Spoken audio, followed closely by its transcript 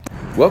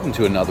Welcome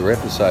to another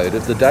episode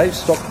of the Dave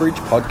Stockbridge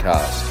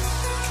Podcast.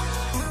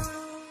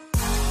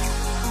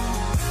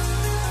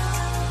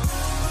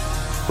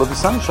 Well, the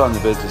sun's shining, the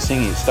birds are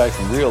singing, it's Dave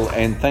from Real,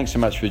 and thanks so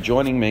much for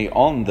joining me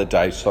on the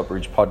Dave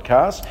Stockbridge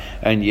Podcast.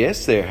 And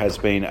yes, there has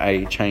been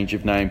a change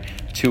of name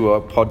to our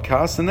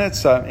podcast, and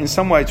that's in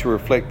some way to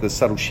reflect the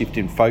subtle shift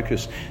in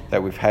focus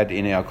that we've had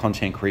in our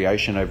content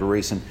creation over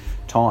recent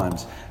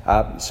times.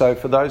 So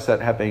for those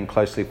that have been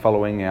closely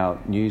following our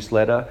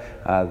newsletter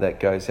that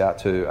goes out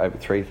to over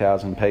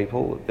 3,000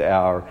 people,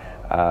 our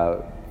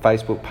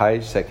Facebook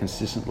page that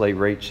consistently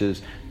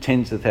reaches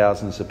tens of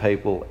thousands of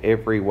people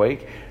every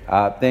week,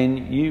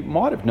 then you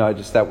might have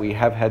noticed that we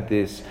have had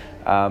this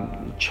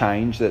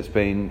change that's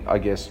been, I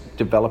guess,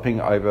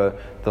 developing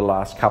over the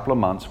last couple of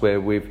months,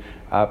 where we've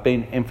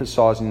been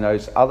emphasising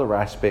those other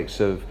aspects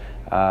of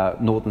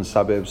northern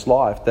suburbs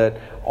life that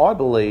I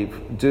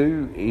believe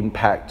do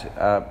impact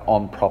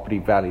on property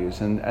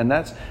values, and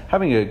that's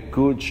having a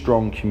good,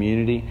 strong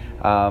community.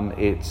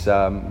 It's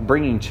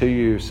bringing to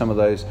you some of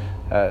those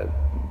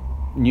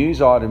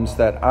news items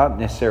that aren't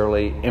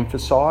necessarily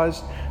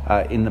emphasised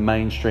in the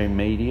mainstream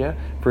media.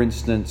 For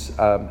instance,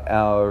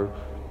 our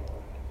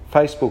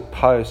Facebook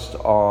post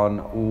on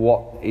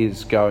what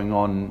is going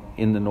on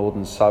in the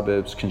northern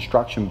suburbs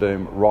construction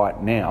boom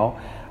right now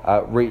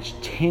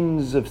reached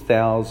tens of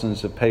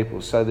thousands of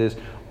people. So there's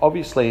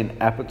obviously an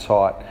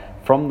appetite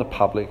from the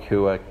public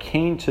who are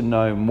keen to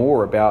know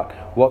more about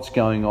what's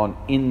going on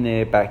in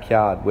their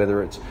backyard,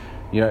 whether it's,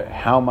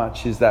 how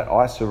much is that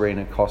ice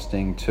arena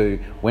costing, to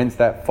when's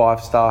that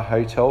 5-star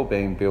hotel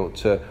being built,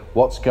 to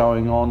what's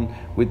going on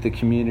with the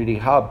community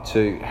hub,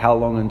 to how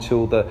long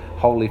until the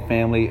Holy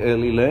Family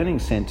Early Learning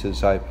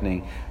Centre's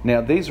opening.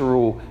 Now, these are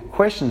all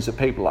questions that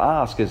people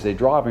ask as they're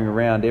driving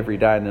around every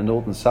day in the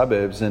northern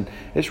suburbs, and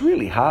it's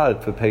really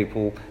hard for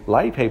people,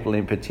 lay people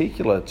in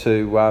particular,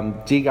 to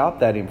dig up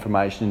that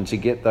information and to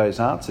get those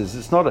answers.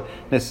 It's not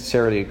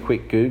necessarily a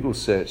quick Google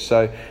search.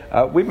 So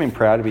we've been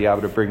proud to be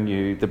able to bring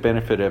you the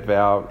benefit of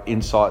our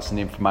insights and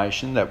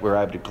information that we're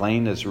able to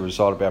glean as a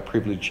result of our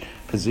privileged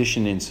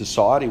position in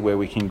society, where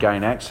we can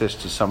gain access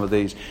to some of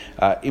these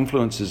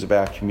influences of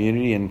our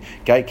community and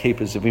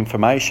gatekeepers of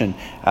information,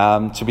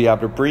 to be able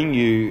to bring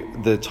you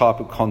the type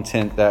of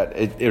content that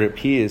it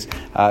appears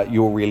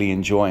you're really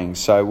enjoying.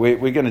 So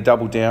we're going to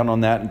double down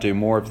on that and do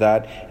more of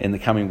that in the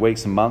coming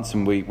weeks and months,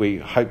 and we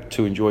hope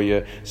to enjoy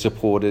your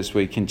support as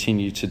we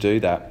continue to do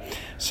that.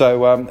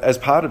 So as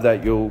part of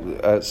that,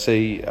 you'll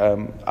see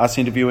us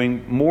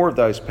interviewing more of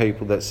those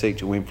people that seek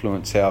to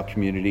influence our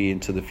community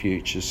into the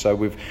future. So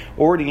we've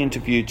already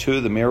interviewed two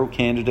of the mayoral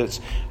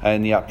candidates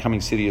in the upcoming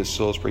City of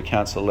Salisbury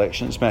Council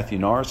elections. Matthew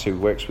Norris, who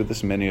works with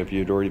us, many of you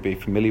would already be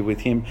familiar with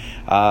him.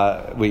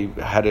 We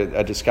had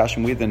a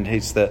discussion with, and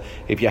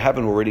if you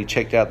haven't already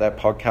checked out that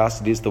podcast,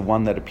 it is the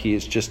one that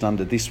appears just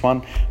under this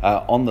one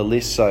on the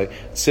list. So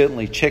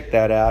certainly check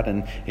that out.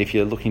 And if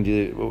you're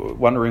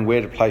wondering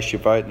where to place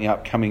your vote in the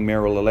upcoming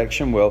mayoral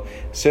election, well,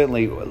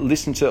 certainly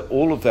listen to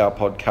all of our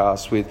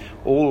podcasts with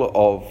all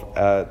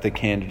of the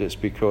candidates,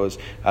 because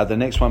the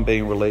next one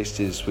being released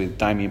is with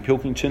Damien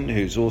Pilkington,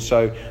 who's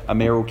also a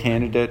mayoral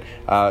candidate,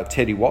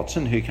 Teddy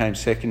Watson, who came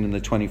second in the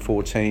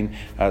 2014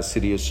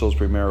 City of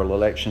Salisbury mayoral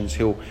elections.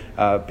 He'll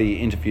be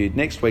interviewed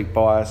next week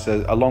by us,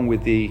 along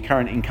with the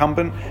current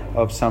incumbent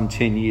of some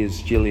 10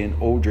 years, Gillian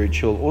Aldridge.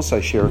 She'll also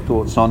share her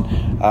thoughts on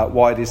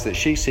why it is that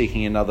she's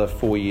seeking another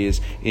 4 years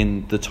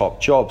in the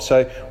top job.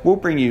 So we'll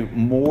bring you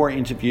more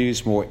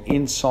interviews, more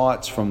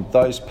insights from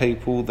those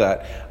people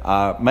that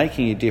are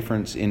making a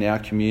difference in our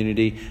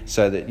community,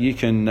 so that you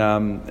can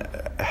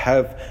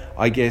have,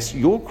 I guess,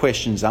 your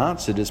questions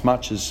answered as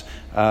much as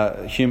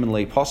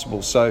humanly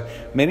possible. So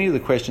many of the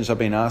questions I've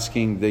been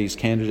asking these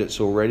candidates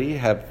already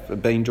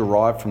have been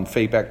derived from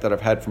feedback that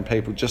I've had from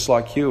people just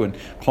like you and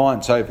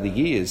clients over the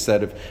years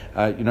that have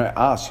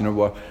asked,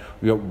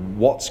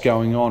 what's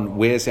going on?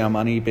 Where's our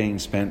money being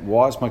spent?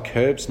 Why is my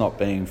curbs not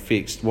being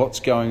fixed? What's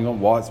going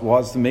on? Why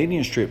is the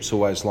median strips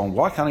always long?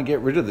 Why can't I get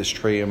rid of this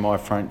tree in my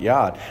front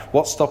yard?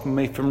 What's stopping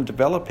me from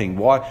developing?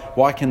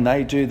 Why can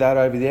they do that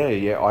over there?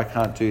 Yeah, I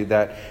can't do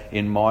that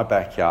in my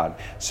backyard.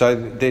 So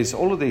there's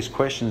all of these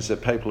questions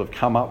that people have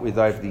come up with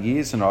over the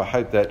years, and I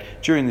hope that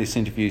during this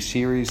interview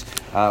series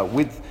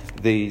with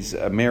these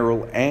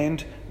mayoral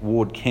and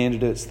ward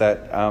candidates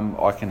that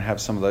I can have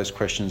some of those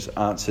questions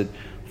answered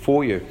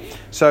for you.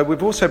 So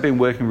we've also been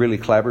working really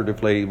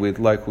collaboratively with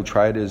local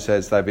traders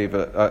as they've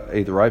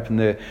either opened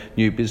their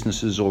new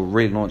businesses or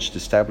relaunched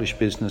established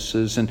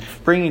businesses, and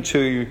bringing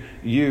to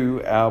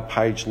you, our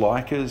page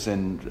likers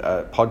and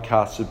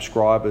podcast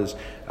subscribers,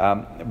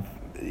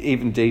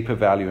 even deeper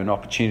value and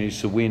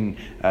opportunities to win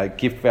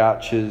gift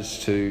vouchers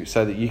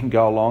so that you can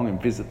go along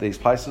and visit these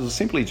places, or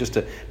simply just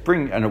to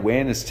bring an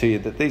awareness to you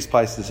that these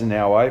places are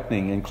now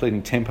opening,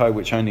 including Tempo,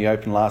 which only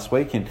opened last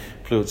week in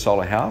Fluid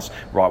Solar House,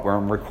 right where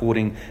I'm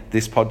recording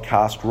this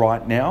podcast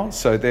right now.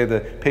 So they're the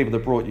people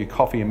that brought you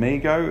Coffee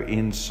Amigo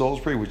in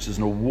Salisbury, which is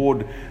an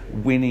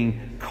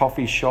award-winning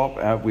coffee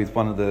shop with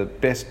one of the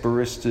best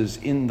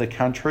baristas in the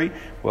country.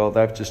 Well,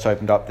 they've just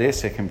opened up their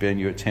second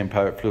venue at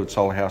Tempo at Fluid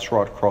Solar House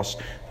right across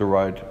the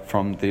road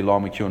from the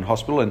Lyell McEwin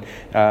Hospital. And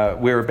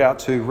we're about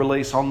to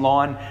release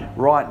online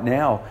right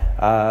now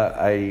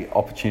a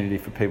opportunity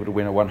for people to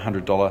win a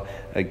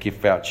 $100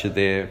 gift voucher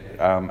there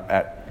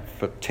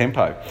for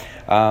Tempo.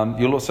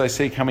 You'll also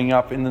see coming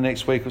up in the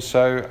next week or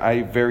so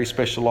a very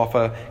special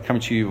offer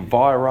coming to you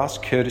via us,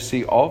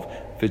 courtesy of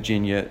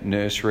Virginia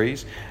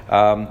Nurseries.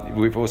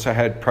 We've also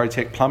had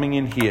Protect Plumbing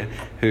in here,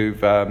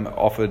 who've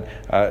offered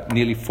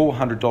nearly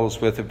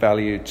 $400 worth of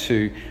value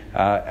to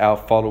our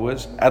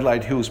followers.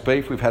 Adelaide Hills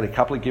Beef, we've had a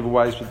couple of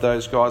giveaways with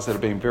those guys that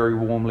have been very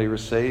warmly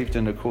received,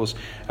 and of course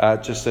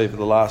just over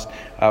the last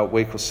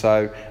week or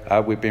so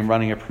we've been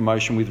running a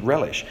promotion with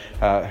Relish,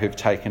 who've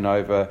taken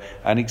over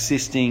an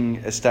existing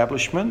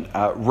establishment,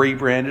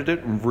 rebranded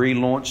it and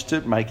relaunched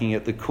it, making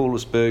it the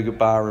coolest burger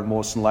bar in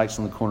Mawson Lakes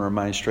on the corner of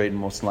Main Street and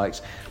Mawson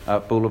Lakes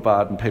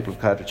Boulevard, and people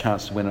have had a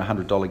chance to win a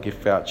 $100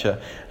 gift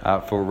voucher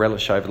for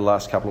Relish over the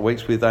last couple of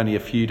weeks with only a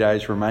few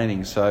days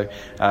remaining. So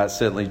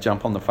certainly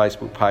jump on the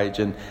Facebook page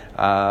and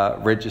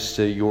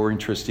register your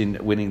interest in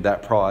winning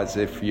that prize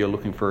if you're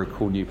looking for a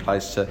cool new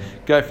place to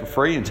go for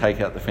free and take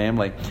out the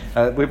family.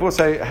 We've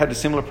also had a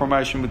similar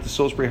promotion with the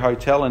Salisbury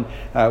Hotel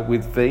and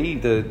with V,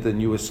 the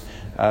newest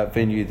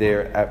venue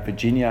there at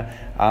Virginia.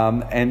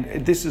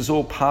 And this is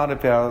all part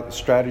of our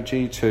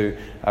strategy to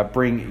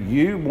bring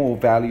you more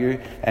value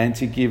and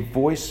to give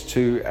voice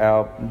to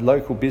our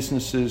local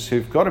businesses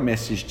who've got a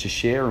message to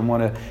share and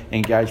want to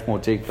engage more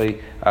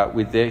deeply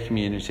with their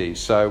communities.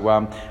 So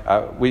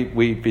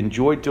we've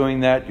enjoyed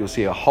doing that. You'll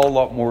see a whole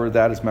lot more of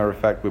that. As a matter of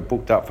fact, we're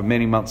booked up for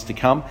many months to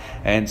come.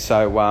 And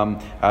so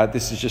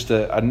this is just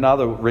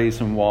another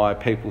reason why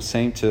people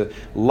seem to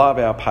love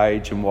our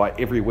page and why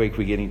every week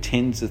we're getting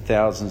tens of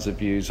thousands of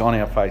views on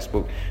our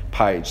Facebook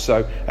page.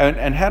 So,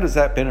 and how does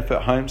that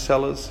benefit home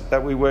sellers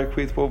that we work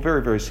with? Well,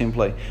 very, very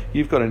simply,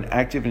 you've got an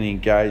active and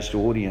engaged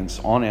audience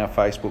on our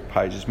Facebook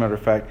page. As a matter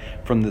of fact,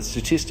 from the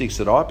statistics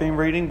that I've been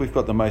reading, we've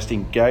got the most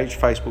engaged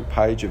Facebook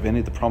page of any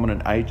of the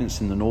prominent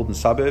agents in the northern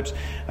suburbs.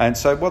 And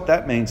so what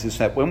that means is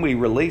that when we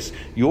release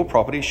your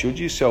property, should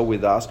you sell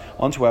with us,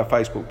 onto our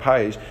Facebook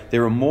page,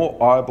 there are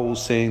more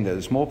eyeballs seeing that.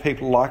 There's more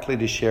people likely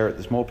to share it.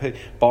 There's more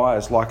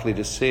buyers likely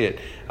to see it.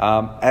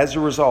 As a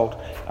result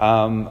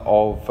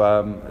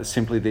of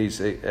simply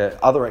these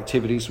other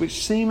activities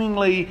which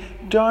seemingly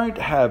don't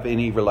have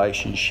any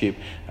relationship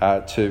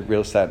to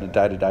real estate on a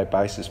day-to-day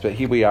basis, but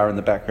here we are in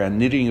the background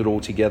knitting it all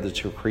together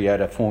to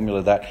create a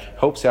formula that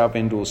helps our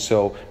vendors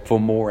sell for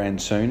more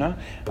and sooner,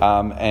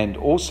 and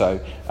also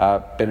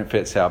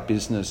benefits our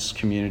business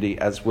community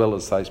as well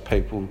as those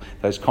people,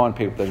 those kind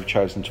people that have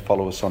chosen to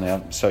follow us on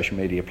our social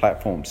media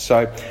platforms.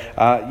 So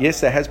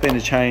yes, there has been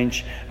a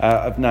change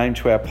of name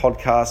to our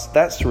podcast.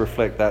 That's to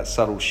reflect that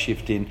subtle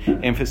shift in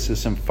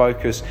emphasis and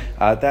focus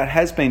that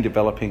has been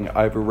developing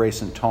over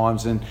recent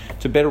times, and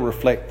to better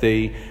reflect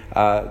the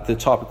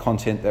type of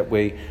content that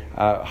we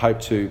hope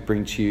to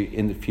bring to you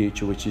in the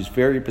future, which is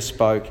very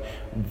bespoke,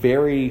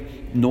 very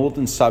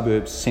northern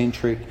suburbs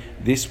centric.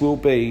 This will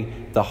be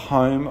the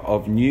home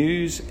of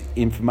news,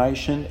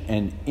 information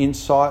and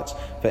insights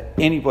for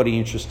anybody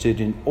interested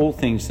in all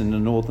things in the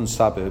northern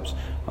suburbs.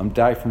 I'm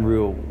Dave from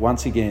Real.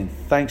 Once again,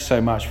 thanks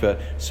so much for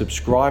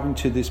subscribing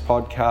to this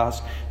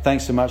podcast.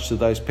 Thanks so much to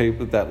those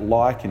people that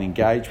like and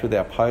engage with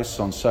our posts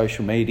on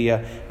social media,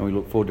 and we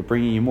look forward to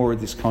bringing you more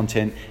of this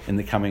content in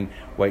the coming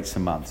weeks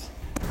and months.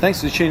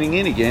 Thanks for tuning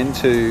in again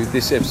to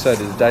this episode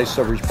of the Dave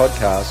Stockbridge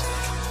Podcast.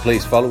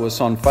 Please follow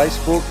us on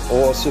Facebook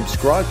or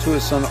subscribe to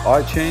us on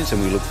iTunes,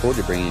 and we look forward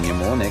to bringing you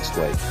more next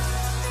week.